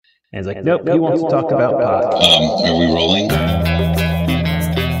And he's like, nope, he wants to talk about pot. Are we rolling?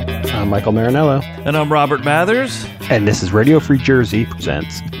 I'm Michael Marinello. And I'm Robert Mathers. And this is Radio Free Jersey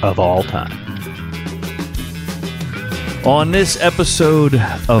presents Of All Time. On this episode,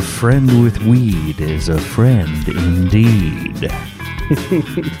 a friend with weed is a friend indeed.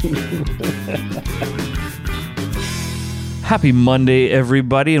 Happy Monday,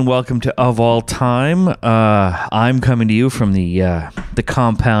 everybody, and welcome to Of All Time. I'm coming to you from the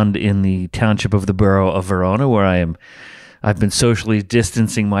compound in the township of the borough of Verona, where I've been socially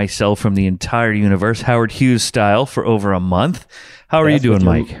distancing myself from the entire universe, Howard Hughes style, for over a month. How are you doing,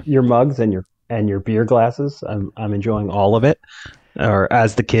 Mike? Your mugs and your beer glasses. I'm enjoying all of it, or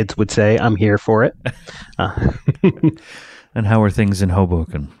as the kids would say, I'm here for it. And how are things in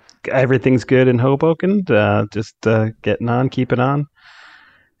Hoboken? Everything's good in Hoboken. Just getting on, keeping on,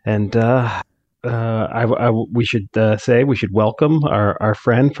 and we should welcome our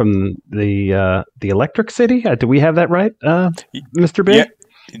friend from the Electric City. Do we have that right, Mr. Big?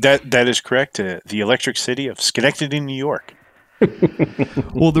 Yeah, that is correct. The Electric City of Schenectady, New York.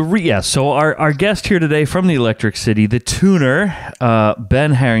 Well, so our guest here today from the Electric City, the tuner,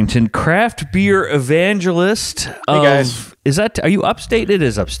 Ben Harrington, craft beer evangelist. Hey guys, are you upstate? It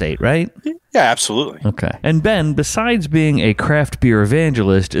is upstate, right? Yeah, absolutely. Okay. And Ben, besides being a craft beer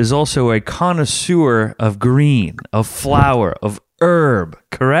evangelist, is also a connoisseur of green, of flower, of herb.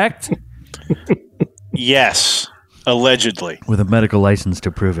 Correct? Yes, allegedly, with a medical license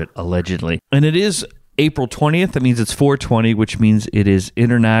to prove it. Allegedly, and it is April 20th. That means it's 420, which means it is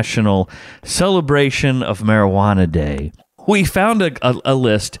International Celebration of Marijuana Day. We found a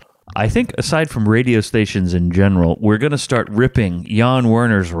list. I think aside from radio stations in general, we're going to start ripping Jan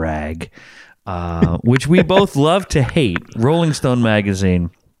Werner's rag, which we both love to hate, Rolling Stone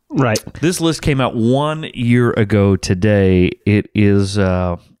magazine. Right. This list came out 1 year ago today. It is,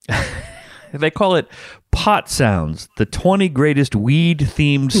 they call it Pot Sounds, the 20 greatest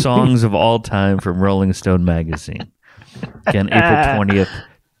weed-themed songs of all time from Rolling Stone magazine. Again, April 20th,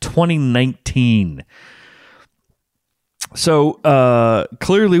 2019. So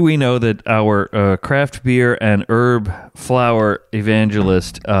clearly we know that our craft beer and herb flower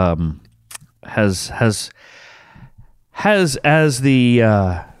evangelist has as the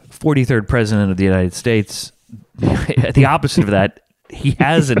 43rd president of the United States, the opposite of that, he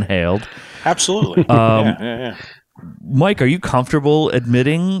has inhaled. Absolutely. Yeah. Mike, are you comfortable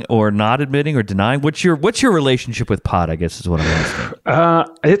admitting or not admitting or denying? What's your relationship with pot, I guess is what I'm asking.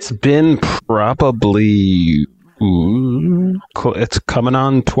 It's been probably it's coming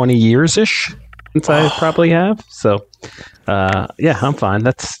on 20 years-ish since I probably have. So, yeah, I'm fine.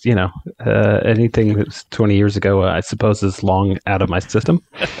 That's, anything that was 20 years ago, I suppose, is long out of my system.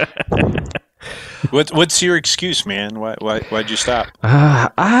 What's your excuse, man? Why'd you stop?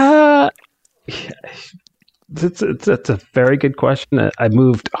 It's a very good question. I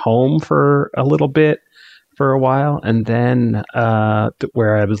moved home for a little bit, for a while, and then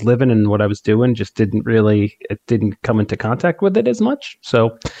where I was living and what I was doing just didn't come into contact with it as much.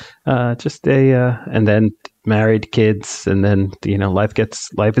 So and then married, kids, and then life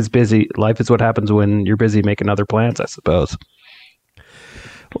is busy. Life is what happens when you're busy making other plans, I suppose.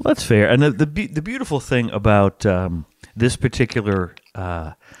 Well, that's fair. And the beautiful thing about this particular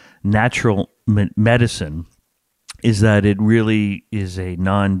natural medicine is that it really is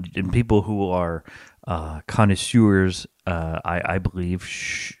and people who are connoisseurs, I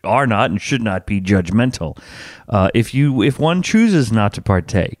believe, are not and should not be judgmental. If one chooses not to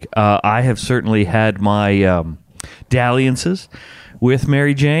partake, I have certainly had my dalliances with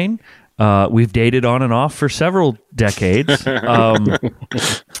Mary Jane. We've dated on and off for several decades, and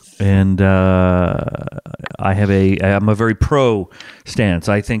I'm a very pro stance.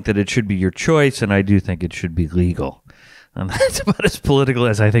 I think that it should be your choice, and I do think it should be legal. And that's about as political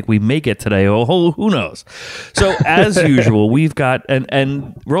as I think we make it today. Oh, who knows? So, as usual, we've got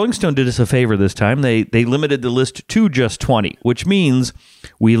and Rolling Stone did us a favor this time. They limited the list to just 20, which means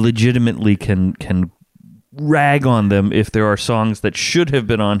we legitimately can rag on them if there are songs that should have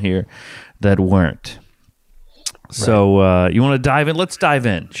been on here that weren't. Right. So, you want to dive in? Let's dive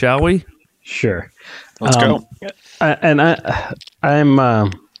in, shall we? Sure. Let's go. I'm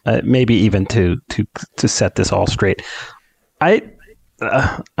maybe even to set this all straight.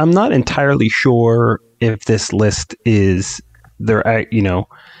 I'm not entirely sure if this list is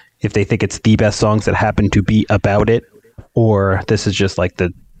if they think it's the best songs that happen to be about it, or this is just like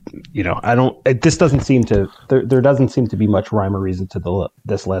this doesn't seem to, there doesn't seem to be much rhyme or reason to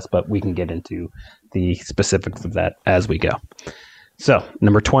this list, but we can get into the specifics of that as we go. So,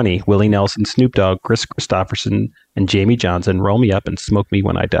 number 20, Willie Nelson, Snoop Dogg, Chris Christopherson, and Jamie Johnson, Roll Me Up and Smoke Me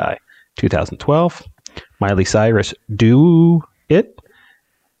When I Die. 2012, Miley Cyrus, Do It.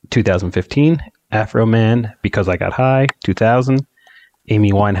 2015, Afro Man, Because I Got High. 2000,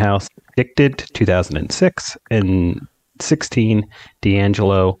 Amy Winehouse, Addicted. 2006, and 16,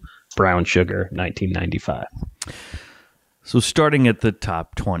 D'Angelo, Brown Sugar, 1995. So starting at the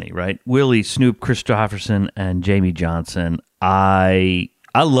top 20, right? Willie, Snoop, Christopherson, and Jamie Johnson. I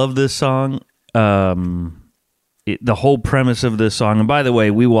love this song. The whole premise of this song, and by the way,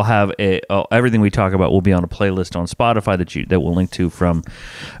 we will have everything we talk about will be on a playlist on Spotify that we'll link to from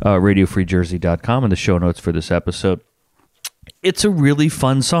RadioFreeJersey.com in the show notes for this episode. It's a really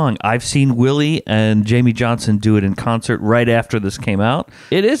fun song. I've seen Willie and Jamie Johnson do it in concert right after this came out.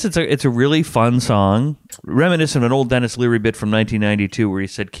 It's a really fun song, reminiscent of an old Dennis Leary bit from 1992 where he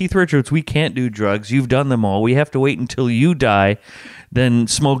said, "Keith Richards, we can't do drugs. You've done them all. We have to wait until you die, then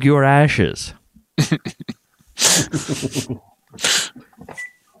smoke your ashes."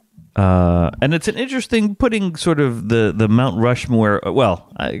 And it's an interesting putting sort of the Mount Rushmore.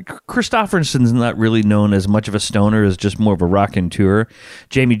 Christopherson's not really known as much of a stoner as just more of a rockin'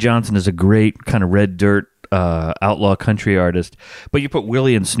 Jamie Johnson is a great kind of red dirt outlaw country artist. But you put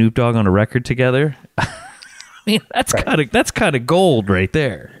Willie and Snoop Dogg on a record together, I mean that's right. That's kind of gold right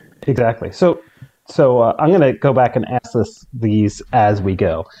there. Exactly. So I'm going to go back and ask these as we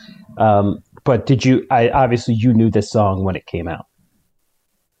go. But did you? Obviously you knew this song when it came out.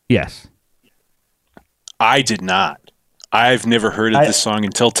 Yes. I did not. I've never heard of this song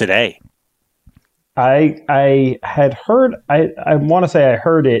until today. I had heard. I want to say I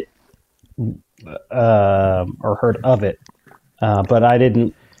heard it or heard of it, but I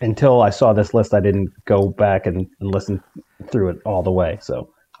didn't until I saw this list. I didn't go back and listen through it all the way. So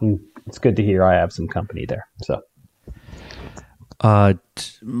it's good to hear I have some company there. So.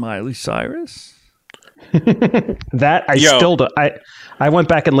 Miley Cyrus. That still do. I went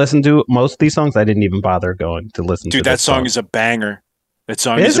back and listened to most of these songs. I didn't even bother going to listen to. Dude, that song is a banger. That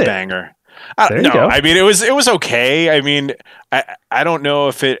song is a banger. There you go. I mean, it was okay. I mean, I don't know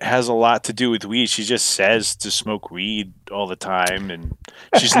if it has a lot to do with weed. She just says to smoke weed all the time, and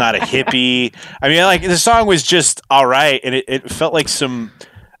she's not a hippie. I mean, like the song was just all right, and it felt like some.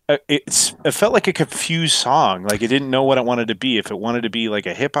 It felt like a confused song. Like it didn't know what it wanted to be. If it wanted to be like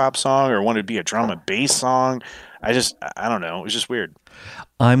a hip hop song or wanted to be a drum and bass song, I don't know. It was just weird.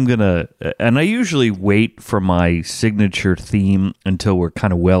 And I usually wait for my signature theme until we're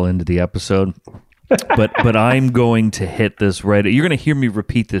kind of well into the episode. but I'm going to hit this right. You're going to hear me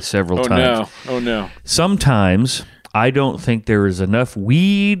repeat this several times. Oh no. Sometimes I don't think there is enough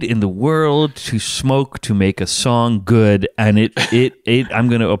weed in the world to smoke to make a song good, and I'm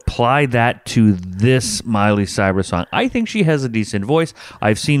going to apply that to this Miley Cyrus song. I think she has a decent voice.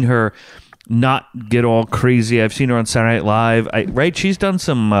 I've seen her not get all crazy. I've seen her on Saturday Night Live. Right? She's done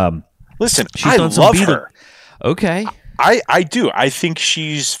some. Listen, she's done love her. Okay. I do. I think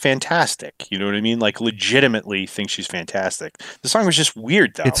she's fantastic. You know what I mean? Like, legitimately think she's fantastic. The song was just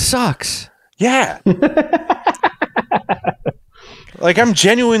weird, though. It sucks. Yeah. Like, I'm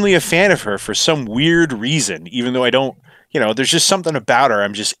genuinely a fan of her for some weird reason, even though I don't, there's just something about her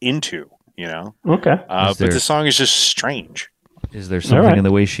I'm just into, Okay. But the song is just strange. Is there something in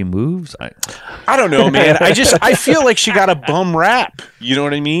the way she moves? I don't know, man. I feel like she got a bum rap. You know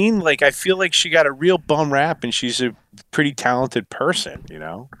what I mean? Like, I feel like she got a real bum rap, and she's a pretty talented person,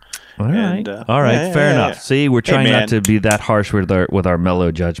 All right. Fair enough. Yeah. See, we're trying not to be that harsh with our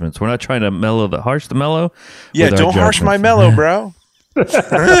mellow judgments. We're not trying to harsh the mellow. Yeah, don't harsh my mellow, bro.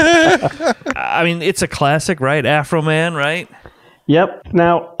 I mean, it's a classic, right? Afro Man, right? Yep.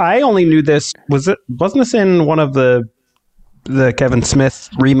 Now, I only knew this. Wasn't this in one of the Kevin Smith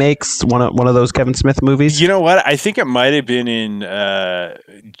remakes? One of those Kevin Smith movies? You know what? I think it might have been in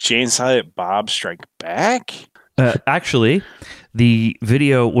Jay and Silent Bob Strike Back. Actually, the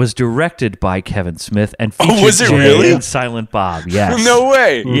video was directed by Kevin Smith and featured was it Jay really? and Silent Bob. Yes. No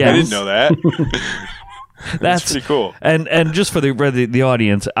way. Yes. I didn't know that. That's pretty cool. And just for the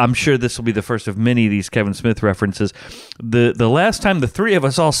audience, I'm sure this will be the first of many of these Kevin Smith references. The last time the three of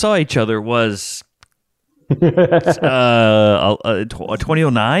us all saw each other was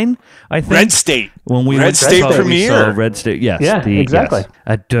 2009, I think. Red State. When we Red State premiere. Red State, yes. Yeah, exactly. Yes,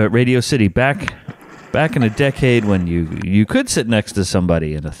 at Radio City back in a decade when you could sit next to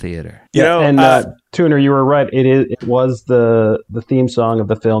somebody in a theater. Tuner, you were right. It was the theme song of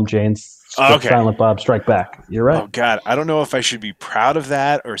the film Jane's Silent Bob Strike Back. You're right. Oh God, I don't know if I should be proud of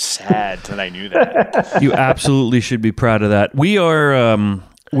that or sad that I knew that. You absolutely should be proud of that. We are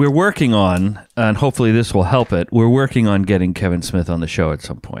we're working on, and hopefully this will help it. We're working on getting Kevin Smith on the show at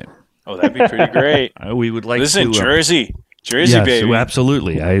some point. Oh, that'd be pretty great. We would like Listen, to. Jersey, Yes, baby.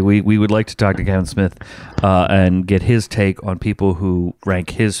 absolutely. We would like to talk to Kevin Smith and get his take on people who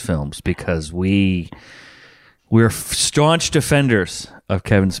rank his films, because we're staunch defenders of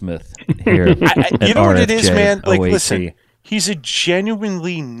Kevin Smith here. You know what it is, man? Like, OAC. listen, he's a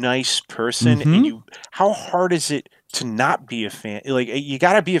genuinely nice person, and how hard is it to not be a fan? Like, you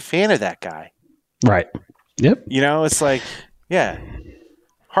got to be a fan of that guy. Right. Yep. You know, it's like, yeah,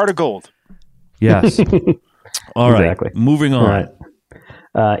 heart of gold. Yes. All right. Exactly. Moving on. All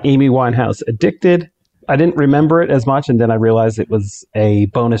right. Amy Winehouse, Addicted. I didn't remember it as much, and then I realized it was a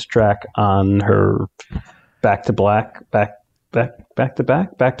bonus track on her Back to Black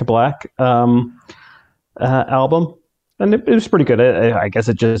album, and it was pretty good. I guess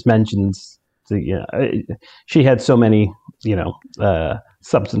it just mentions she had so many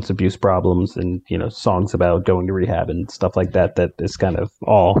substance abuse problems, and songs about going to rehab and stuff like that. That is kind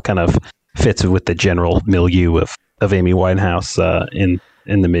of fits with the general milieu of Amy Winehouse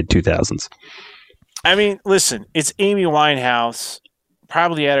in the mid 2000s. I mean, listen, it's Amy Winehouse,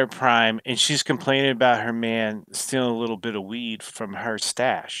 probably at her prime, and she's complaining about her man stealing a little bit of weed from her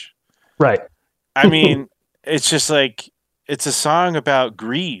stash. Right. I mean, it's just like, it's a song about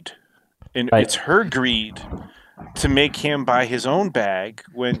greed, and Right. It's her greed to make him buy his own bag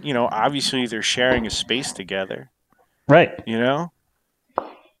when, obviously they're sharing a space together, Right.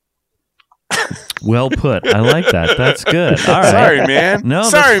 Well put. I like that. That's good. All right. Sorry, man. No,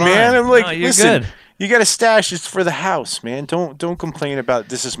 sorry, that's man. fine. I'm like, No, you're listen, good. you got a stash. It's for the house, man. Don't complain about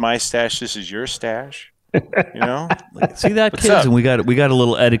this is my stash. This is your stash. See that, kids? up? And we got a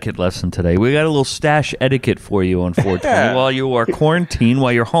little etiquette lesson today. We got a little stash etiquette for you on 420 Yeah. while you are quarantined,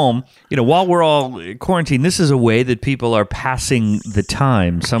 while you're home. While we're all quarantined, this is a way that people are passing the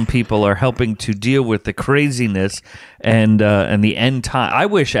time. Some people are helping to deal with the craziness and the end time. I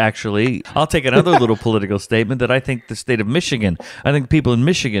wish, actually, I'll take another little political statement that I think the state of Michigan, I think people in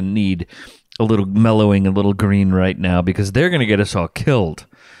Michigan need a little mellowing, a little green right now, because they're going to get us all killed.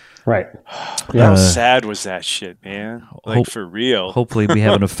 Right. How sad was that shit, man? Like, for real. Hopefully, we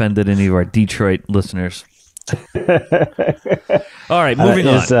haven't offended any of our Detroit listeners. All right, moving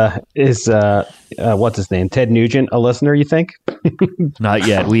on. Is what's his name? Ted Nugent a listener, you think? Not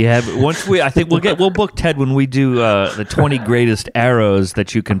yet. We have I think we'll book Ted when we do the 20 greatest arrows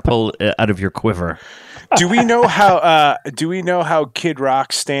that you can pull out of your quiver. Do we know how Kid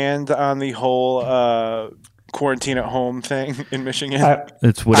Rock stand on the whole quarantine at home thing in Michigan?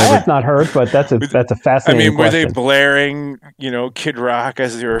 It's I whatever. have not heard, but that's a I fascinating mean, were they question. blaring, Kid Rock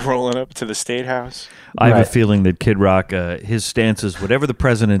as they were rolling up to the State House? I have a Right. feeling that Kid Rock, his stance is whatever the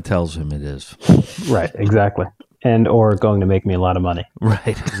president tells him it is. Right, exactly. And or going to make me a lot of money. Right,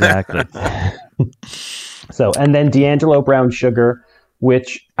 exactly. So, and then D'Angelo Brown Sugar,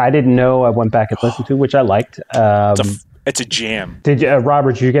 which I didn't know. I went back and listened to, which I liked. It's a jam. Did you,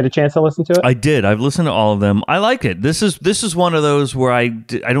 Robert? Did you get a chance to listen to it? I did. I've listened to all of them. I like it. This is one of those where I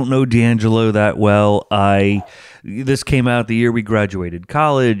don't know D'Angelo that well. This came out the year we graduated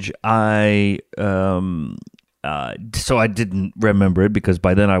college. So I didn't remember it because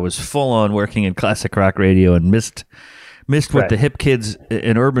by then I was full on working in classic rock radio and missed what Right. the hip kids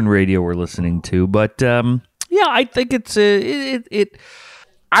in urban radio were listening to. But yeah, I think it's it.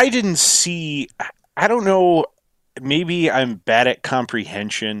 I didn't see. I don't know. Maybe I'm bad at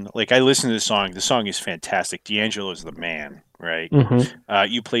comprehension. Like, I listened to the song. The song is fantastic. D'Angelo's the man, right? Mhm.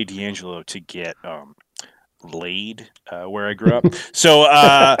 You play D'Angelo to get laid where I grew up. So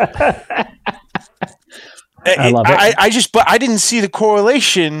I love it. But I didn't see the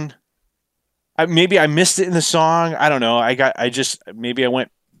correlation. Maybe I missed it in the song. I don't know. Maybe I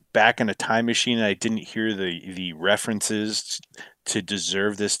went back in a time machine and I didn't hear the references to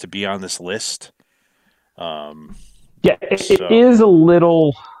deserve this to be on this list. Yeah, it is a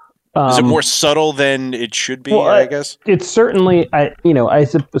little. Is it more subtle than it should be, well, I guess? It's certainly, I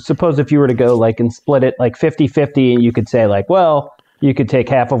suppose if you were to go like and split it like 50-50, and you could say like, well, you could take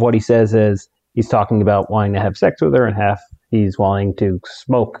half of what he says as he's talking about wanting to have sex with her, and half he's wanting to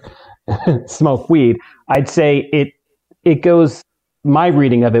smoke weed. I'd say it goes. My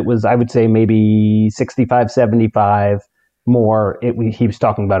reading of it was, I would say maybe 65-75 more. He was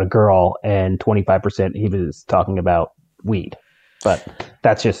talking about a girl, and 25% he was talking about weed. But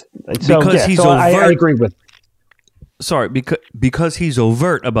that's just so. Because he's I overt. agree with. Sorry, because he's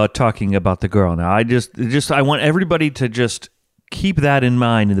overt about talking about the girl. Now, I want everybody to just keep that in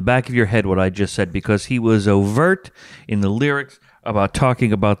mind in the back of your head, what I just said, because he was overt in the lyrics about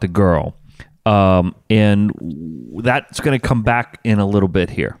talking about the girl. and that's going to come back in a little bit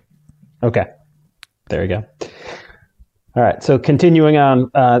here. Okay. There you go. All right. So continuing on,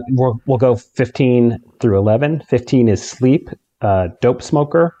 we'll go 15 through 11. 15 is Sleep, Dope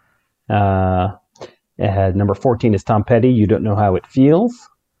Smoker. Number 14 is Tom Petty, You Don't Know How It Feels.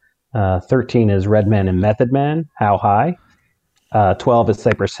 13 is Redman and Method Man, How High. 12 is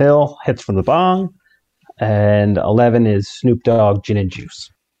Cypress Hill, Hits from the Bong. And 11 is Snoop Dogg, Gin and Juice.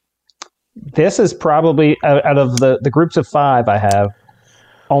 This is probably, out of the groups of 5 I have,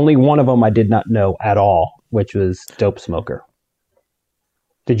 only one of them I did not know at all, which was Dope Smoker.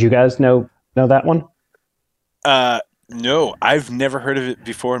 Did you guys know that one? No, I've never heard of it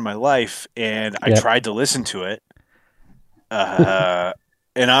before in my life, and I tried to listen to it. And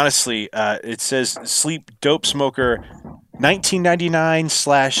honestly, it says Sleep, Dope Smoker,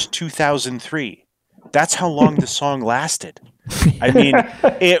 1999/2003. That's how long the song lasted. I mean,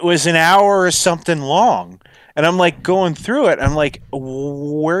 it was an hour or something long. And I'm like going through it. I'm like,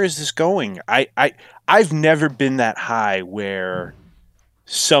 where is this going? I've never been that high where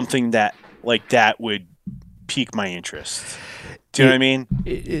something that like that would pique my interest. Do you know what I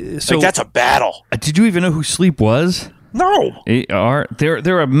mean? So like, that's a battle. Did you even know who Sleep was? No.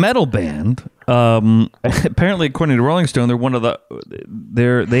 They're a metal band. Apparently, according to Rolling Stone, they're one of the.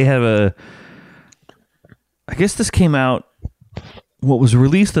 They have a. I guess this came out. What was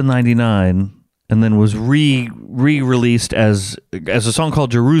released in '99. And then was re-released as a song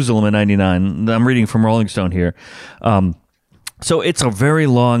called Jerusalem in '99. I'm reading from Rolling Stone here. So it's a very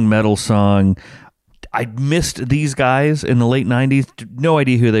long metal song. I missed these guys in the late '90s. No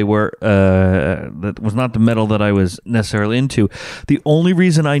idea who they were. That was not the metal that I was necessarily into. The only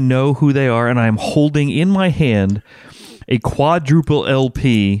reason I know who they are, and I'm holding in my hand a quadruple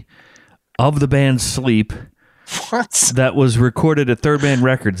LP of the band Sleep. What? That was recorded at Third Man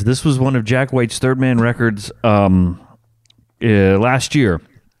Records. This was one of Jack White's Third Man Records last year.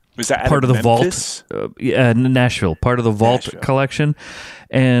 Was that part of the Memphis? Vault? Nashville, part of the Vault collection.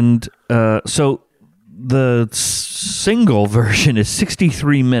 And so the single version is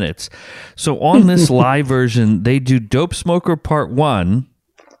 63 minutes. So on this live version, they do Dope Smoker Part 1.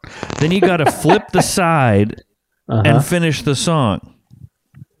 Then you got to flip the side and finish the song.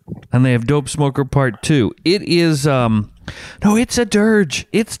 And they have Dope Smoker Part 2. It is, no, it's a dirge.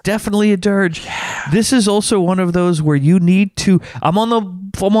 It's definitely a dirge. Yeah. This is also one of those where you need to, I'm on the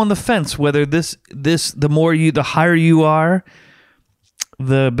fence whether the higher you are,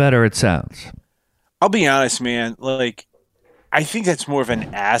 the better it sounds. I'll be honest, man. Like, I think that's more of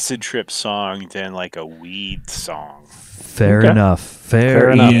an acid trip song than like a weed song. Fair enough.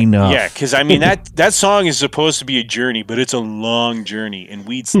 Fair enough. Yeah, because I mean that song is supposed to be a journey, but it's a long journey, and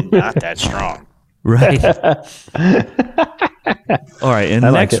weed's not that strong. Right. All right, and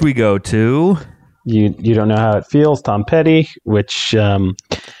next we go to you Don't Know How It Feels, Tom Petty. Which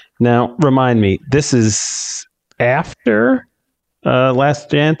now remind me, this is after Last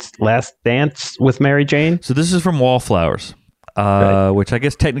Dance with Mary Jane. So this is from Wallflowers. Which I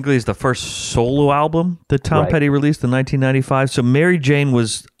guess technically is the first solo album that Tom Petty released in 1995. So Mary Jane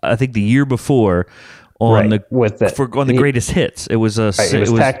was, I think, the year before on the greatest hits. It was it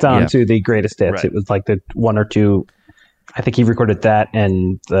was tacked on to the greatest hits. Right. It was like the one or two. I think he recorded that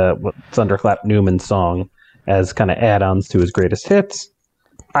and the Thunderclap Newman song as kind of add-ons to his greatest hits.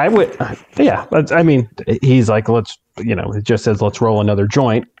 I would, I mean, he's like, it just says, let's roll another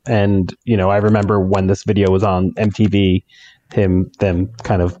joint. And, I remember when this video was on MTV, them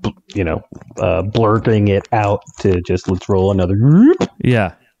kind of, blurting it out to just, let's roll another.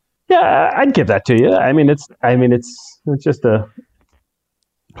 Yeah. Yeah, I'd give that to you. I mean, it's just a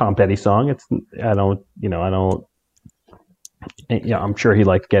Tom Petty song. I'm sure he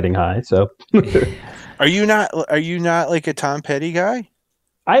liked getting high. So Are you not like a Tom Petty guy?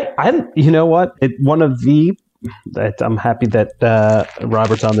 I you know what? I'm happy that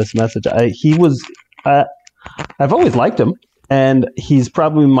Robert's on this message. I've always liked him, and he's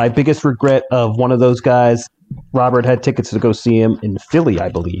probably my biggest regret of one of those guys. Robert had tickets to go see him in Philly, I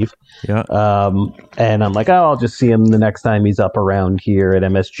believe. Yeah. And I'm like, I'll just see him the next time he's up around here at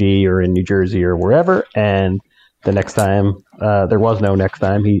MSG or in New Jersey or wherever. And the next time, there was no next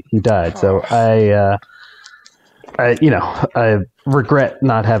time. He died. So I regret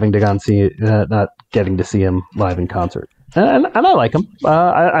not having to not getting to see him live in concert. And I like him.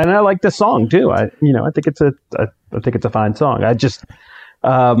 I like this song too. I think it's a fine song. I just,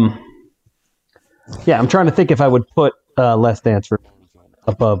 I'm trying to think if I would put Less Dance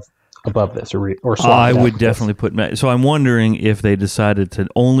above this or swap I would definitely put. So I'm wondering if they decided to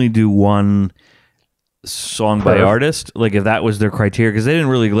only do one song by artist, like if that was their criteria, because they didn't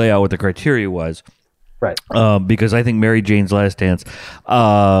really lay out what the criteria was. Right. Because I think Mary Jane's Last Dance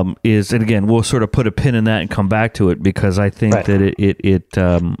is, and again, we'll sort of put a pin in that and come back to it, because I think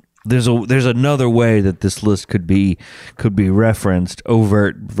that there's another way that this list could be referenced: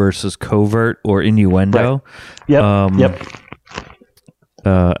 overt versus covert, or innuendo. Right. Yep.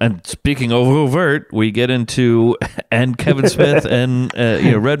 And speaking of overt, we get into and Kevin Smith and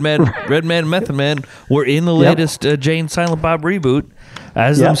Redman, Method Man were in the latest Jane Silent Bob reboot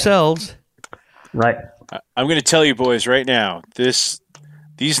as themselves. Right. I'm going to tell you boys right now, these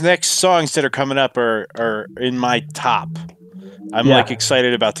next songs that are coming up are in my top. I'm like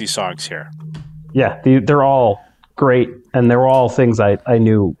excited about these songs here. Yeah, they're all great, and they're all things I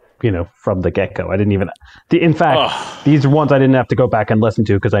knew, from the get-go. I didn't even... In fact, these are ones I didn't have to go back and listen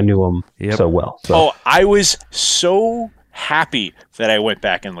to because I knew them so well. So. Oh, I was so happy that I went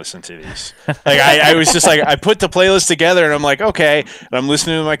back and listened to these. Like I was just like, I put the playlist together and I'm like, okay. And I'm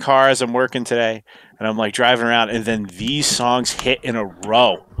listening to my car as I'm working today, and I'm like driving around, and then these songs hit in a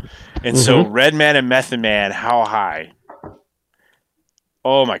row. And so Redman and Method Man, How High?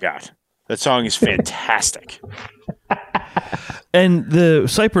 Oh my God. That song is fantastic. And the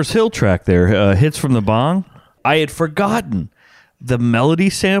Cypress Hill track there, Hits from the Bong, I had forgotten the melody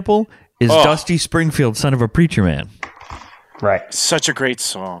sample is Dusty Springfield, Son of a Preacher Man. Right. Such a great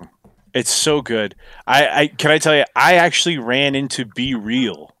song. It's so good. I can I tell you, I actually ran into Be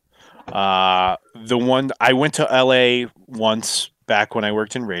Real. The one I went to LA once back when I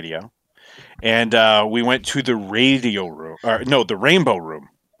worked in radio, and we went to the radio room, the Rainbow Room,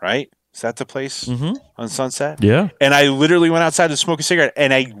 right? Is that the place on Sunset? Yeah. And I literally went outside to smoke a cigarette,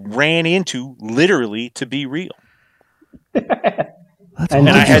 and I ran into literally To Be Real. And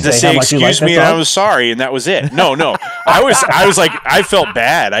I had to say, "Excuse me," and I was sorry, and that was it. No, I was like, I felt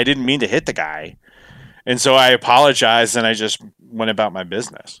bad. I didn't mean to hit the guy, and so I apologized, and I just went about my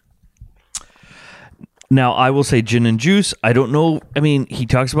business. Now, I will say Gin and Juice. I don't know. I mean, he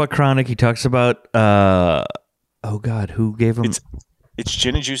talks about Chronic. He talks about oh God, who gave him? It's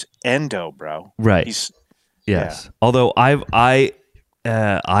Gin and Juice Endo, bro. Right. Yes. Yeah. Although I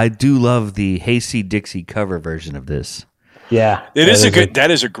do love the Hayseed Dixie cover version of this. Yeah. That is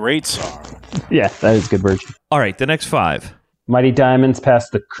a great song. Yeah, that is a good version. All right, the next five. Mighty Diamonds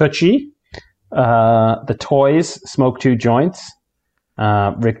Past the Coochie. The Toys, Smoke Two Joints.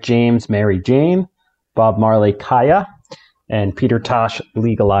 Rick James, Mary Jane. Bob Marley, Kaya. And Peter Tosh,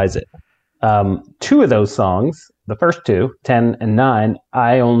 Legalize It. Two of those songs, the first two, 10 and 9,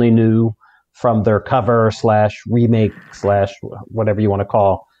 I only knew from their cover / remake / whatever you want to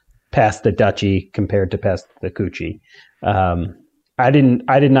call Past the Dutchie compared to Past the Coochie. I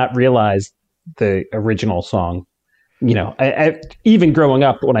did not realize the original song. I even growing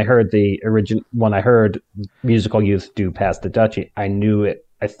up, when I heard Musical Youth do Past the Dutchie, I knew it.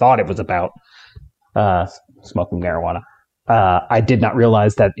 I thought it was about smoking marijuana. I did not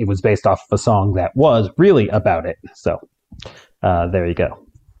realize that it was based off of a song that was really about it. So there you go.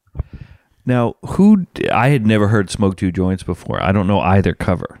 Now, I had never heard Smoke Two Joints before. I don't know either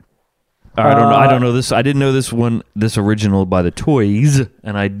cover. I don't know this. I didn't know this original by the Toys,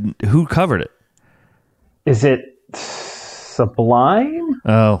 and who covered it? Is it Sublime?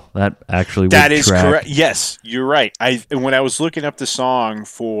 Oh, that actually that is correct. Yes, you're right. When I was looking up the song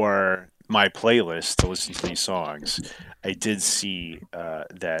for my playlist to listen to these songs, I did see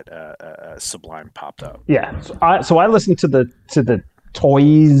that Sublime popped up. Yeah, so I listened to the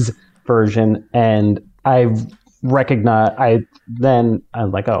Toys version, and I recognize.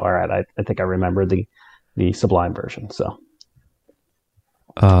 I'm like, oh, all right. I think I remember the Sublime version. So,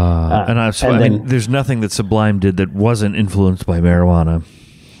 I mean, there's nothing that Sublime did that wasn't influenced by marijuana,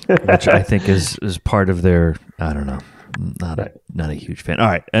 which I think is part of their. I don't know. Not a huge fan. All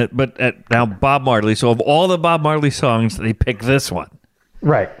right, but now Bob Marley. So of all the Bob Marley songs, they pick this one.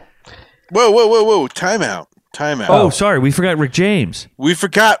 Right. Whoa! Time out. Oh, sorry, we forgot Rick James. We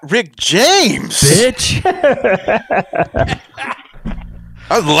forgot Rick James, bitch.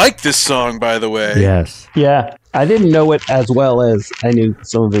 I like this song, by the way. Yes. Yeah, I didn't know it as well as I knew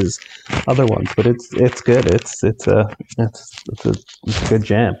some of his other ones, but it's good. It's a good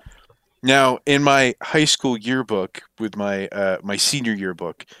jam. Now, in my high school yearbook, with my my senior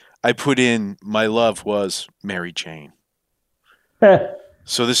yearbook, I put in my love was Mary Jane.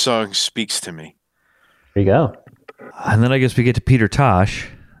 So this song speaks to me. There you go. And then I guess we get to Peter Tosh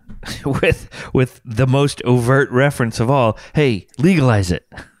with the most overt reference of all. Hey, legalize it.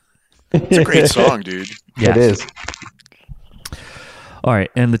 It's a great song, dude. Yes. It is. All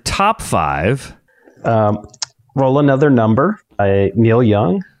right, and the top five. Roll Another Number by Neil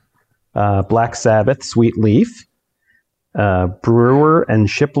Young. Black Sabbath, Sweet Leaf. Brewer and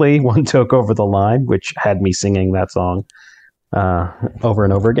Shipley, One Took Over the Line, which had me singing that song over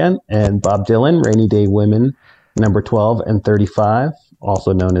and over again. And Bob Dylan, Rainy Day Women, number 12 and 35,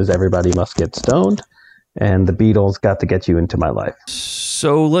 also known as Everybody Must Get Stoned. And the Beatles, Got to Get You Into My Life.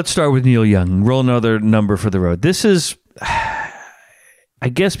 So let's start with Neil Young. Roll Another Number for the Road. This is, I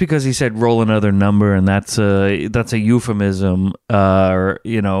guess, because he said roll another number, and that's a euphemism,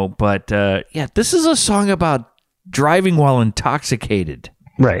 But yeah, this is a song about driving while intoxicated.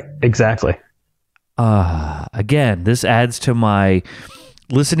 Right, exactly. Again, this adds to my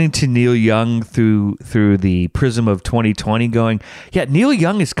listening to Neil Young through the prism of 2020, going, yeah, Neil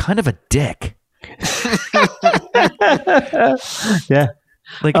Young is kind of a dick. Yeah.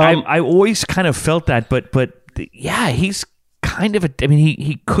 Like I always kind of felt that, but yeah, he's kind of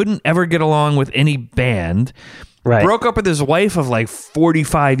he couldn't ever get along with any band. Right. Broke up with his wife of like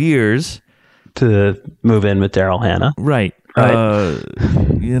 45 years to move in with Daryl Hannah. Right. Bought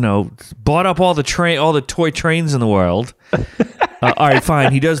up all the toy trains in the world. All right,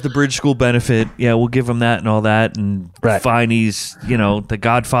 fine. He does the bridge school benefit. Yeah, we'll give him that and all that. And fine, he's, the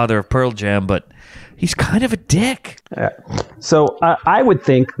godfather of Pearl Jam, but he's kind of a dick. So I would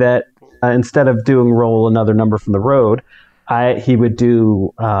think that instead of doing Roll Another Number from the Road, he would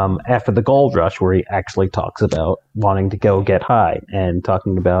do After the Gold Rush, where he actually talks about wanting to go get high and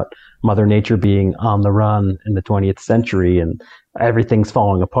talking about Mother Nature being on the run in the 20th century and everything's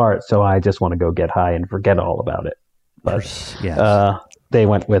falling apart. So I just want to go get high and forget all about it. But yes. They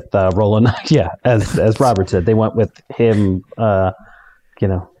went with Roland. Yeah, as Robert said, they went with him,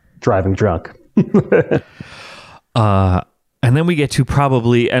 driving drunk. And then we get to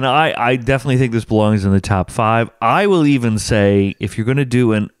probably, and I definitely think this belongs in the top 5. I will even say, if you're going to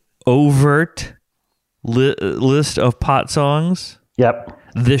do an overt list of pot songs, yep,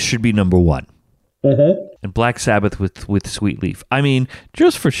 this should be number 1. Mm-hmm. And Black Sabbath with Sweet Leaf. I mean,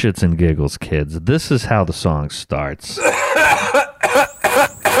 just for shits and giggles, kids, this is how the song starts.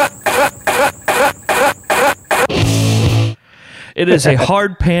 It is a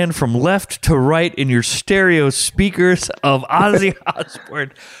hard pan from left to right in your stereo speakers of Ozzy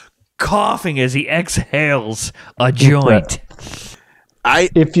Osbourne coughing as he exhales a joint. I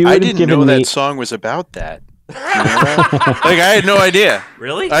didn't know that song was about that. Like, I had no idea.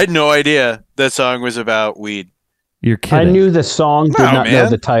 Really? I had no idea that song was about weed. You're kidding. I knew the song, did not know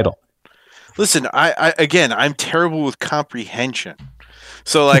the title. Listen, I'm terrible with comprehension.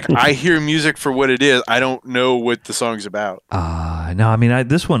 So, like, I hear music for what it is. I don't know what the song's about. No, I mean,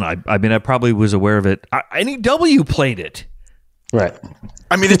 this one, I probably was aware of it. NEW played it. Right.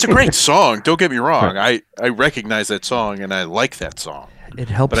 I mean, it's a great song. Don't get me wrong. I recognize that song, and I like that song. It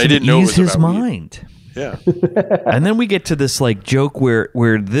helps him ease his mind. Yeah. And then we get to this like joke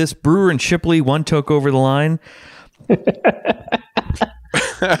where this Brewer and Shipley, One Took Over the Line.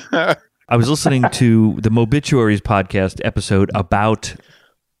 I was listening to the Mobituaries podcast episode about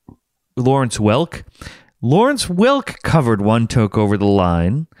Lawrence Welk. Lawrence Welk covered One Took Over the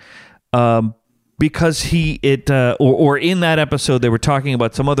Line because in that episode they were talking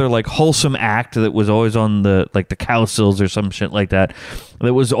about some other like wholesome act that was always on the Cowsills or some shit like that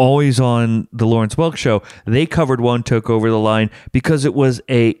was always on the Lawrence Welk show. They covered One Took Over the Line because of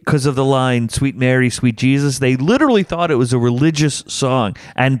the line Sweet Mary, Sweet Jesus. They literally thought it was a religious song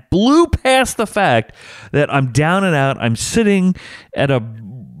and blew past the fact that I'm down and out. I'm sitting at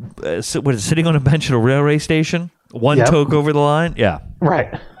sitting on a bench at a railway station. One Took Over the Line. Yeah.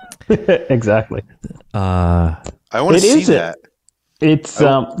 Right. Exactly. I want to see that. It's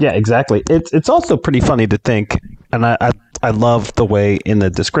exactly. It's also pretty funny to think, and I love the way in the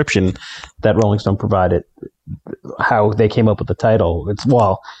description that Rolling Stone provided how they came up with the title.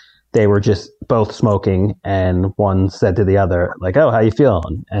 They were just both smoking, and one said to the other, like, "Oh, how you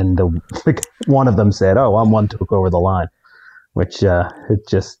feeling?" And one of them said, "Oh, I'm One Took Over the Line," which it's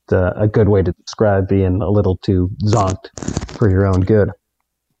just a good way to describe being a little too zonked for your own good.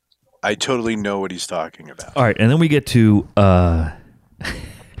 I totally know what he's talking about. All right, and then we get to we're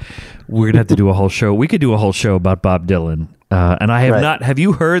gonna have to do a whole show. We could do a whole show about Bob Dylan, and I have not. Have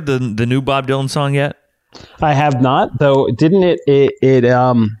you heard the new Bob Dylan song yet? I have not, though. Didn't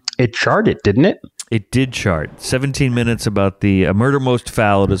it charted? Didn't it? It did chart. 17 minutes about the Murder Most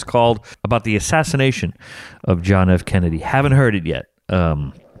Foul. It is called about the assassination of John F. Kennedy. Haven't heard it yet.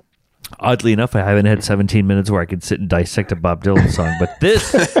 Oddly enough, I haven't had 17 minutes where I could sit and dissect a Bob Dylan song, but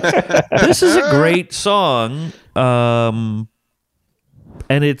this is a great song, and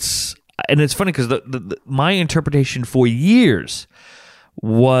it's funny because my interpretation for years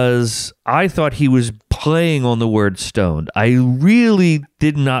was I thought he was playing on the word stoned. I really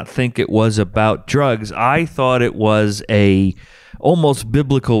did not think it was about drugs. I thought it was a almost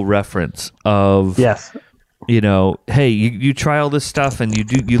biblical reference of, Yes. Hey, you try all this stuff and you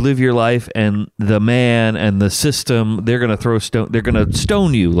live your life, and the man and the system, they're going to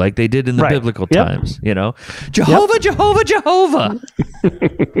stone you like they did in the biblical times, Jehovah, Jehovah, Jehovah.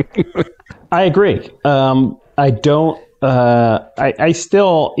 I agree. I don't, I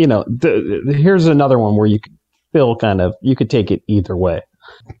still, here's another one where you could still you could take it either way.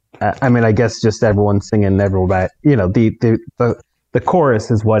 I mean, I guess just everyone singing, everybody, the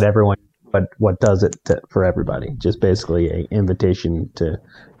chorus is what everyone, what does it for everybody. Just basically an invitation to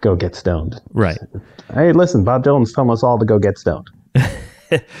go get stoned. Right. Hey, listen, Bob Dylan's telling us all to go get stoned.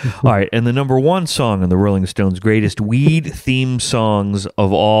 All right, and the number one song in the Rolling Stones' greatest weed theme songs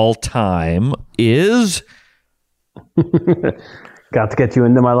of all time is "Got to Get You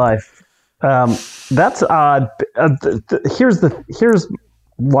Into My Life." That's odd. Here's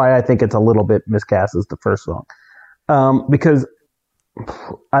why I think it's a little bit miscast as the first song, because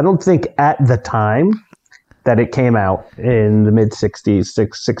I don't think at the time that it came out in the mid 60s,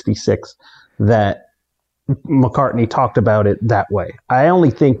 66, that McCartney talked about it that way. I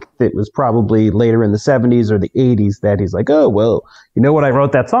only think it was probably later in the 70s or the 80s that he's like, oh, well, what I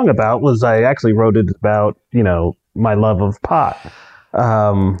wrote that song about was I actually wrote it about, my love of pot.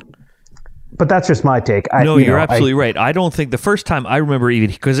 But that's just my take. You're absolutely right. I don't think the first time I remember, even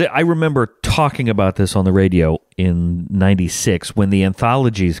because I remember talking about this on the radio in '96 when the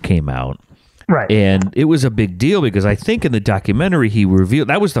anthologies came out. Right. And it was a big deal because I think in the documentary he revealed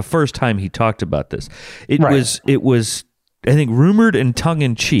that was the first time he talked about this. It was I think rumored and tongue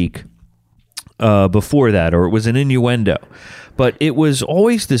in cheek before that, or it was an innuendo. But it was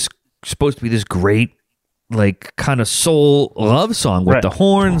always supposed to be this great, like, kind of soul love song with the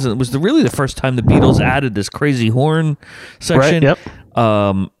horns. And it was really the first time the Beatles added this crazy horn section. Right, yep.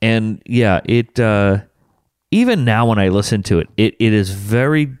 And yeah, it even now when I listen to it, it is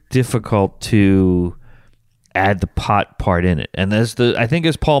very difficult to add the pot part in it. And I think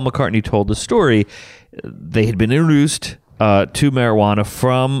as Paul McCartney told the story, they had been introduced to marijuana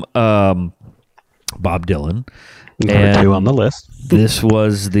from Bob Dylan. Number 2 on the list. This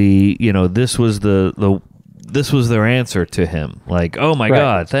was this was their answer to him. Like, oh my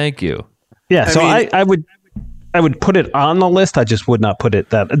God, thank you. Yeah, I would put it on the list. I just would not put it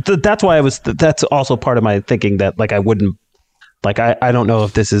that's why that's also part of my thinking that, like, I wouldn't, like, I don't know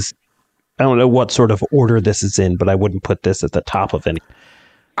if this is, I don't know what sort of order this is in, but I wouldn't put this at the top of any.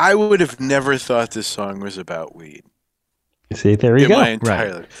 I would have never thought this song was about weed. See, there you go. My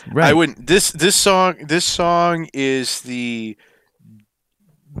entire life. Right. I wouldn't. This song is the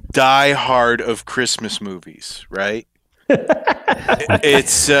Die Hard of Christmas movies, right?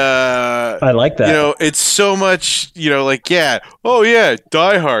 It's I like that. It's so much, like, yeah, oh yeah,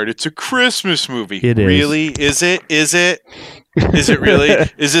 Die Hard, it's a Christmas movie. It is. Really? Is it really?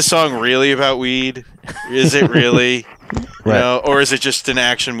 Is this song really about weed? Is it really? Right. Or is it just an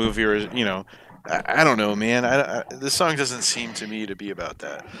action movie, or I don't know, man. This song doesn't seem to me to be about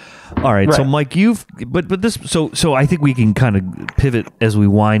that. All right, so Mike, but this, so I think we can kind of pivot as we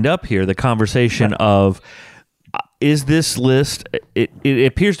wind up here the conversation of, is this list? It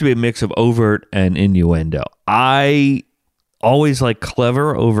appears to be a mix of overt and innuendo. I always like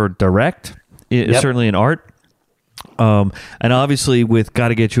clever over direct, certainly in art. And obviously with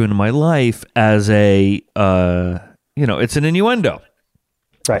 "Gotta Get You Into My Life" as a it's an innuendo.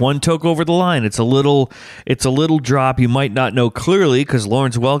 Right. One took over the line. It's a little drop. You might not know clearly because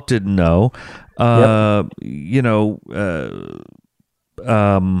Lawrence Welk didn't know. I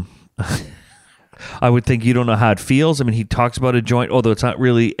would think you don't know how it feels. I mean, he talks about a joint, although it's not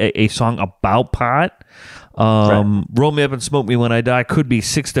really a song about pot. Roll Me Up and Smoke Me When I Die could be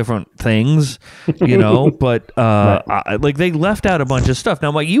 6 different things, but like they left out a bunch of stuff.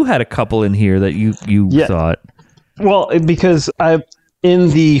 Now, Mike, you had a couple in here that you thought. Well, because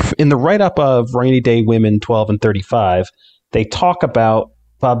in the write-up of Rainy Day Women 12 and 35, they talk about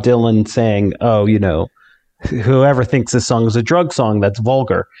Bob Dylan saying, oh, whoever thinks this song is a drug song, that's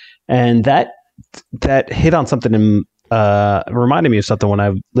vulgar. And that hit on something and reminded me of something when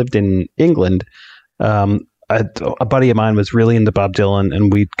I lived in England. A buddy of mine was really into Bob Dylan,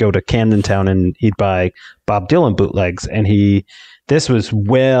 and we'd go to Camden Town and he'd buy Bob Dylan bootlegs. And this was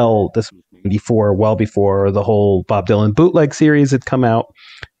before the whole Bob Dylan bootleg series had come out.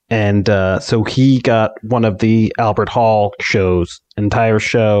 And so he got one of the Albert Hall shows, entire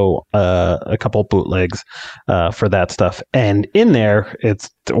show, a couple bootlegs for that stuff. And in there,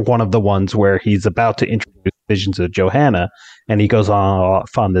 it's one of the ones where he's about to introduce Visions of Johanna, and he goes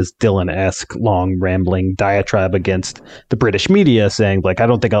off on this Dylan-esque long rambling diatribe against the British media, saying like, I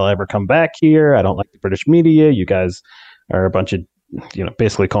don't think I'll ever come back here. I don't like the British media. You guys are a bunch of,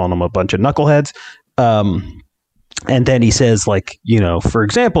 basically calling them a bunch of knuckleheads. And then he says, like, for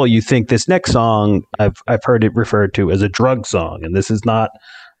example, you think this next song, I've heard it referred to as a drug song, and this is not.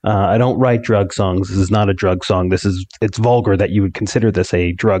 I don't write drug songs. This is not a drug song. It's vulgar that you would consider this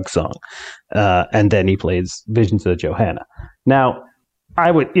a drug song. And then he plays Visions of Johanna. Now, I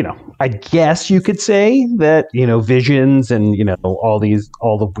would, I guess you could say that, visions and, all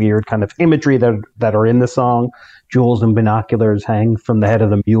the weird kind of imagery that are in the song, jewels and binoculars hang from the head of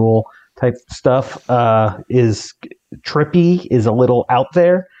the mule type stuff, is trippy, is a little out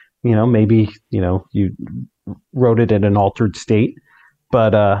there. Maybe, you wrote it in an altered state.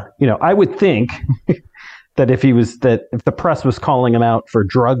 But, I would think that if the press was calling him out for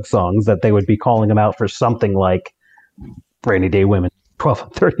drug songs, that they would be calling him out for something like Rainy Day Women, 12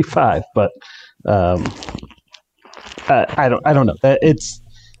 and 35. But I don't know. It's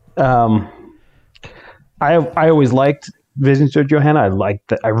I always liked Visions of Johanna.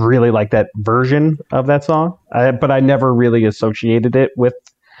 I really like that version of that song. But I never really associated it with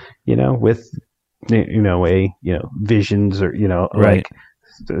visions or Right. like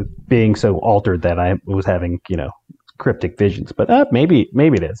being so altered that I was having cryptic visions. But maybe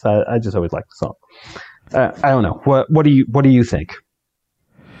it is. I just always liked the song. I don't know. What do you think?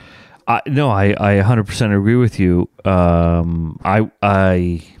 No, I 100% agree with you. I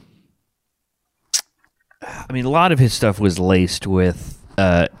mean, a lot of his stuff was laced with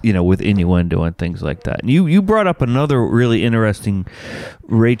with innuendo and things like that. And you brought up another really interesting,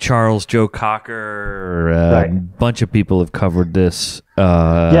 Ray Charles, Joe Cocker, Right. a bunch of people have covered this.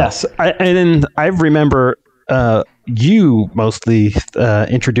 Yes, I remember you mostly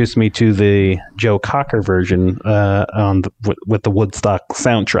introduced me to the Joe Cocker version with the Woodstock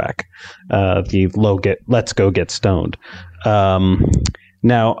soundtrack, the Let's Go Get Stoned.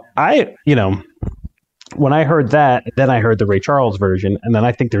 Now, when I heard that, then I heard the Ray Charles version, and then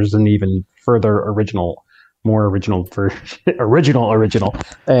I think there's an even further more original version, original,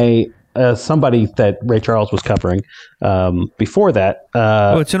 somebody that Ray Charles was covering before that.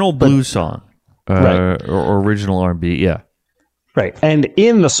 It's an old blues song, right. or original R&B, yeah. Right. And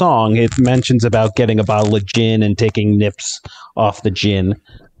in the song, it mentions about getting a bottle of gin and taking nips off the gin.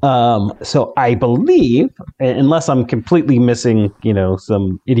 So I believe, unless I'm completely missing,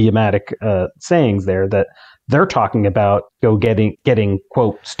 some idiomatic sayings there, that they're talking about getting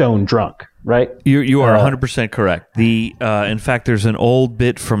quote stone drunk, right? You are 100% correct. In fact, there's an old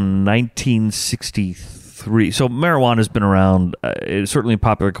bit from 1963. So marijuana has been around, certainly in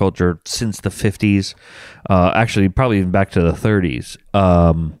popular culture, since the 50s. Actually, probably even back to the 30s.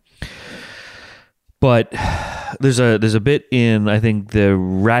 But there's a bit in, I think, the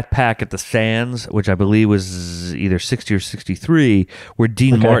Rat Pack at the Sands, which I believe was either 60 or 63, where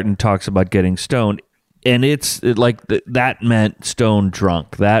Dean Martin talks about getting stoned. And that meant stone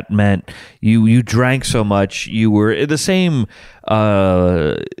drunk. That meant you drank so much, you were the same,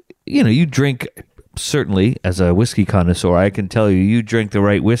 you drink. Certainly, as a whiskey connoisseur, I can tell you drink the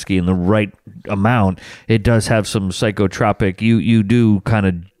right whiskey in the right amount. It does have some psychotropic. You do kind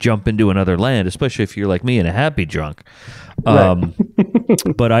of jump into another land, especially if you're like me and a happy drunk. Right.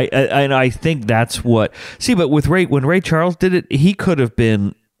 But I think that's what. See, but when Ray Charles did it, he could have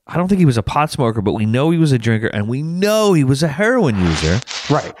been. I don't think he was a pot smoker, but we know he was a drinker, and we know he was a heroin user.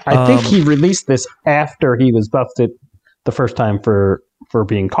 Right. I think he released this after he was busted the first time for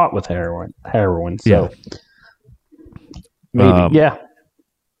being caught with heroin. So maybe, yeah.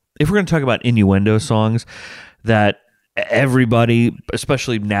 If we're going to talk about innuendo songs that everybody,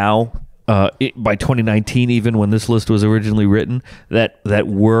 especially now, by 2019, even when this list was originally written, that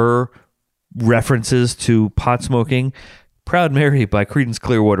were references to pot smoking, Proud Mary by Creedence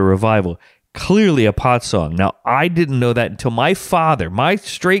Clearwater Revival, clearly a pot song. Now, I didn't know that until my father, my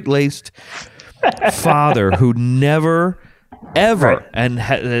straight-laced father, who never... ever, right. And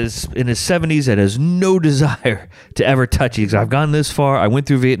has in his 70s and has no desire to ever touch it. I've gone this far. I went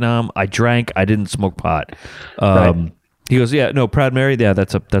through Vietnam. I drank. I didn't smoke pot. Right. He goes, yeah, no, Proud Mary. Yeah,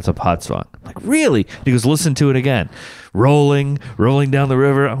 that's a pot song. I'm like, really? He goes, listen to it again. Rolling down the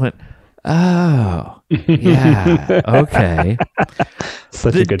river. I went, oh, yeah, okay.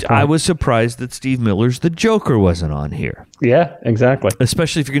 Such a good point. I was surprised that Steve Miller's The Joker wasn't on here. Yeah, exactly.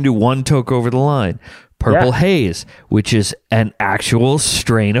 Especially if you're going to do one toke over the line. Purple Haze, which is an actual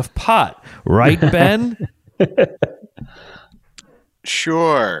strain of pot. Right, Ben?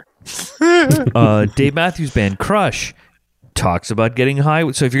 Sure. Dave Matthews Band, Crush. talks about getting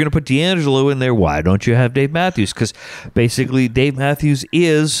high. So if you're going to put D'Angelo in there, why don't you have Dave Matthews? Because basically Dave Matthews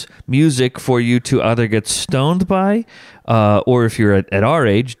is music for you to either get stoned by, or if you're at our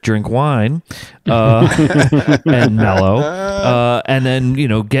age, drink wine and mellow, and then,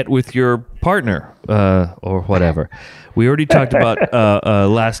 get with your partner or whatever. We already talked about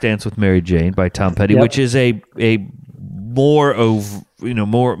Last Dance with Mary Jane by Tom Petty, which is a more of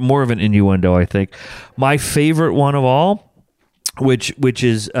an innuendo, I think. My favorite one of all, which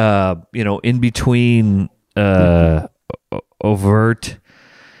is in between overt,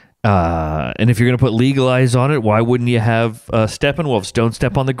 and if you're going to put Legalize on it, why wouldn't you have Steppenwolf's Don't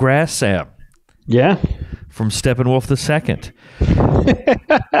Step on the Grass, Sam? Yeah. From Steppenwolf the Second.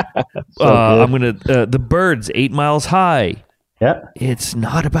 I'm going to The Byrds, 8 Miles High. Yeah. It's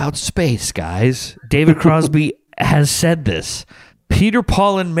not about space, guys. David Crosby has said this. Peter,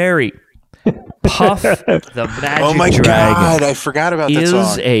 Paul, and Mary. Puff the Magic Oh my Dragon God, I forgot about that song.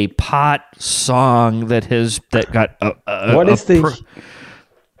 is a pot song that got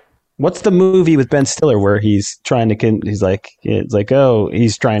what's the movie with Ben Stiller where he's trying to I'm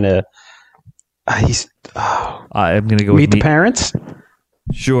gonna go Meet with the Parents?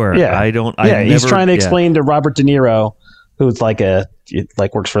 Sure. Yeah. He's trying to explain to Robert De Niro, who's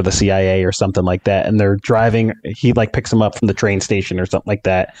works for the CIA or something like that, and they're driving. He picks him up from the train station or something like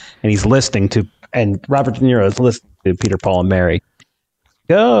that, and he's listening to, and Robert De Niro is listening to Peter, Paul, and Mary.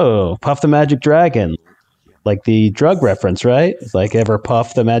 Go, Puff the Magic Dragon, like the drug reference, right? It's like, ever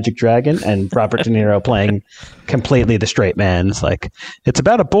puff the Magic Dragon, and Robert De Niro playing completely the straight man. It's like, it's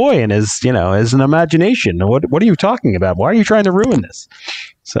about a boy and his an imagination. What are you talking about? Why are you trying to ruin this?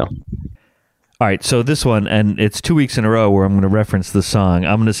 So. All right, so this one, and it's 2 weeks in a row where I'm going to reference the song.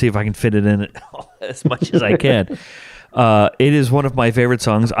 I'm going to see if I can fit it in as much as I can. It is one of my favorite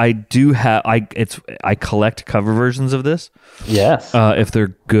songs. I collect cover versions of this. Yes. If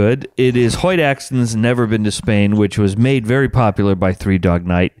they're good. It is Hoyt Axton's Never Been to Spain, which was made very popular by Three Dog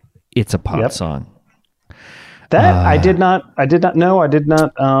Night. It's a pop song. That I did not know. I did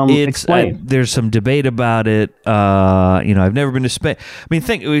not explain. There's some debate about it. I've never been to Spain. I mean,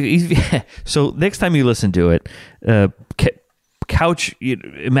 so next time you listen to it,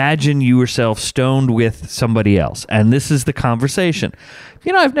 imagine you yourself stoned with somebody else, and this is the conversation.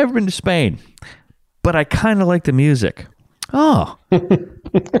 I've never been to Spain, but I kind of like the music. Oh,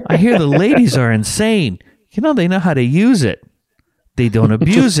 I hear the ladies are insane. They know how to use it. They don't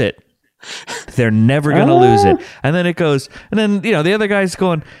abuse it. They're never going to lose it. And then it goes, and then, the other guy's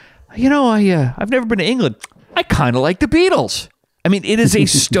going, I've never been to England. I kind of like the Beatles. I mean, it is a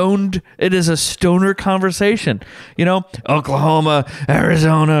stoner conversation. Oklahoma,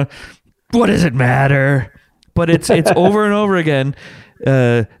 Arizona, what does it matter? But it's over and over again.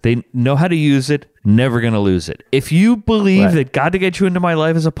 They know how to use it, never going to lose it. If you believe that God to Get You Into My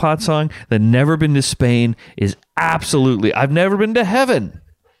Life is a pot song, then Never Been to Spain is absolutely. I've never been to heaven,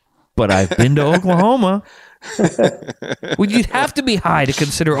 but I've been to Oklahoma. Well, you'd have to be high to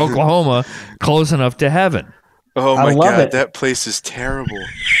consider Oklahoma close enough to heaven. Oh my God, that place is terrible.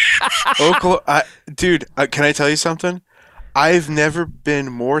 Oklahoma, dude, can I tell you something? I've never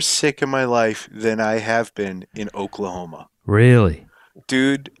been more sick in my life than I have been in Oklahoma. Really?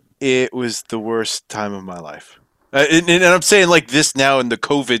 Dude, it was the worst time of my life. And I'm saying this now in the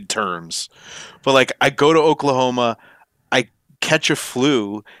COVID terms. But I go to Oklahoma, I catch a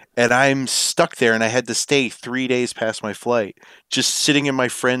flu, and I'm stuck there, and I had to stay 3 days past my flight, just sitting in my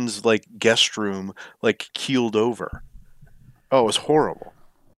friend's guest room, keeled over. Oh, it was horrible.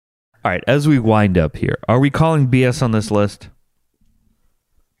 All right, as we wind up here, are we calling BS on this list?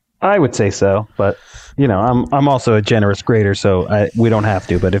 I would say so, but I'm also a generous grader, so we don't have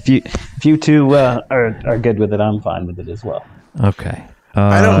to. But if you two are good with it, I'm fine with it as well. Okay.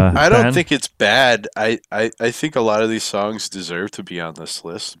 I don't think it's bad. I think a lot of these songs deserve to be on this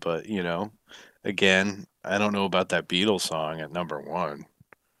list, but again, I don't know about that Beatles song at number one.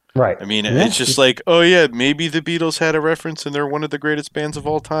 Right. I mean, it's just maybe the Beatles had a reference and they're one of the greatest bands of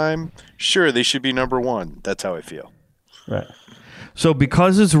all time. Sure, they should be number one. That's how I feel. Right. So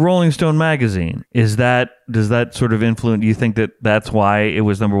because it's Rolling Stone magazine, does that sort of influence? Do you think that's why it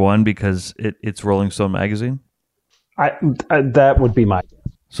was number one, because it's Rolling Stone magazine? I that would be my.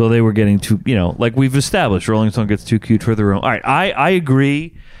 So they were getting too, like we've established, Rolling Stone gets too cute for their own. All right, I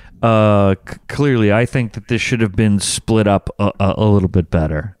agree. Clearly, I think that this should have been split up a little bit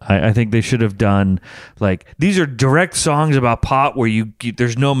better. I think they should have done these are direct songs about pot where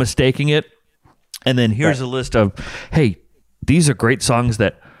there's no mistaking it, and then here's a list of, hey, these are great songs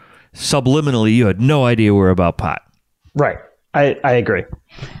that subliminally you had no idea were about pot. Right. I agree.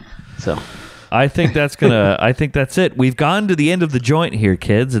 So. I think that's it. We've gone to the end of the joint here,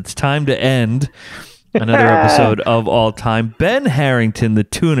 kids. It's time to end another episode of All Time. Ben Harrington, the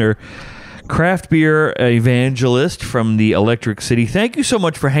tuner, craft beer evangelist from the Electric City. Thank you so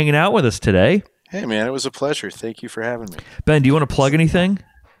much for hanging out with us today. Hey, man, it was a pleasure. Thank you for having me. Ben, do you want to plug anything?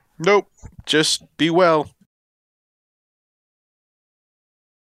 Nope. Just be well.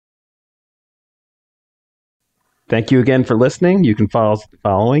 Thank you again for listening. You can follow us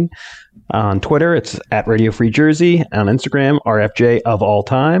following. On Twitter, it's at Radio Free Jersey. On Instagram, RFJ of All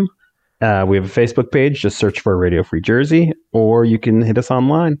Time. We have a Facebook page. Just search for Radio Free Jersey. Or you can hit us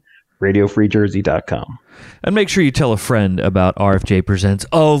online, radiofreejersey.com. And make sure you tell a friend about RFJ Presents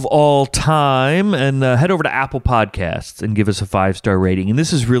of All Time, and head over to Apple Podcasts and give us a 5-star rating. And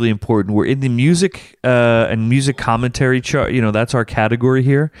this is really important. We're in the music and music commentary chart. That's our category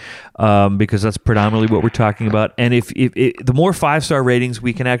here, because that's predominantly what we're talking about. And if the more 5-star ratings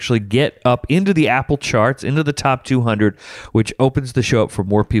we can actually get up into the Apple charts, into the top 200, which opens the show up for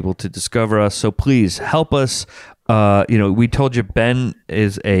more people to discover us. So please help us. We told you Ben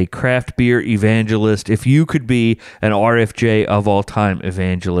is a craft beer evangelist. If you could be an RFJ of All Time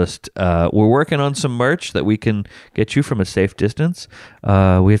evangelist, we're working on some merch that we can get you from a safe distance. We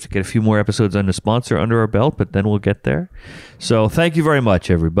have to get a few more episodes on the sponsor under our belt, but then we'll get there. So thank you very much,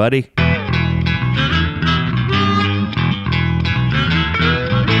 everybody.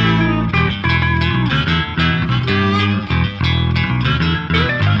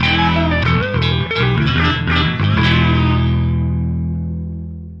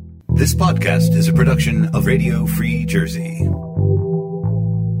 This podcast is a production of Radio Free Jersey.